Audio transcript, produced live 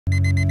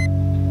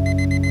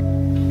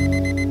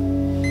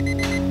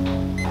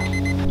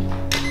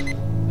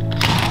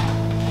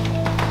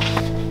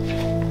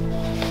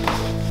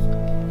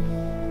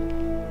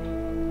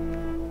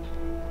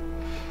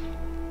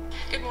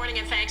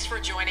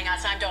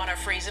Donna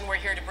Friesen. We're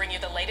here to bring you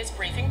the latest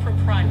briefing from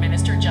Prime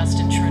Minister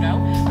Justin Trudeau,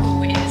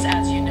 who is,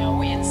 as you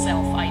know, in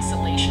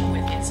self-isolation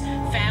with his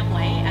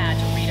family at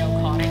Rideau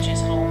Cottage,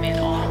 his home in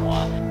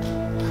Ottawa.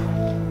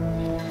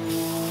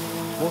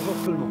 Bonjour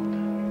tout le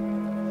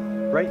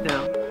monde. Right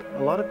now,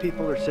 a lot of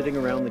people are sitting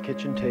around the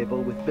kitchen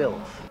table with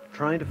bills,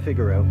 trying to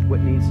figure out what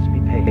needs to be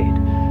paid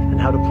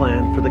and how to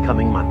plan for the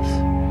coming months.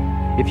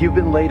 If you've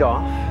been laid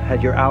off,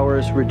 had your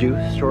hours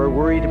reduced, or are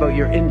worried about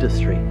your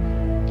industry,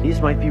 these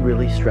might be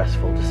really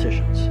stressful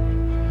decisions.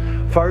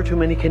 Far too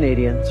many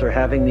Canadians are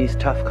having these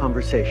tough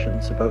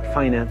conversations about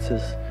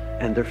finances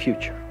and their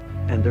future,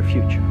 and their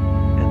future,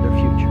 and their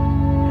future,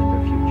 and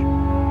their future,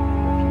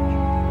 and their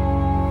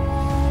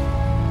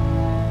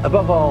future.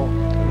 Above all,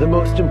 the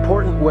most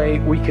important way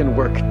we can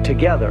work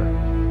together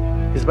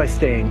is by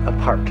staying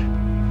apart.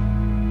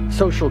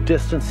 Social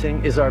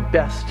distancing is our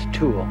best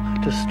tool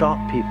to stop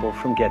people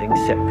from getting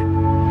sick.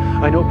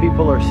 I know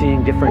people are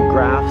seeing different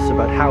graphs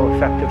about how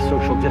effective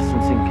social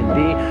distancing can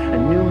be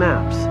and new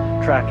maps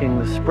tracking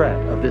the spread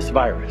of this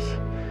virus.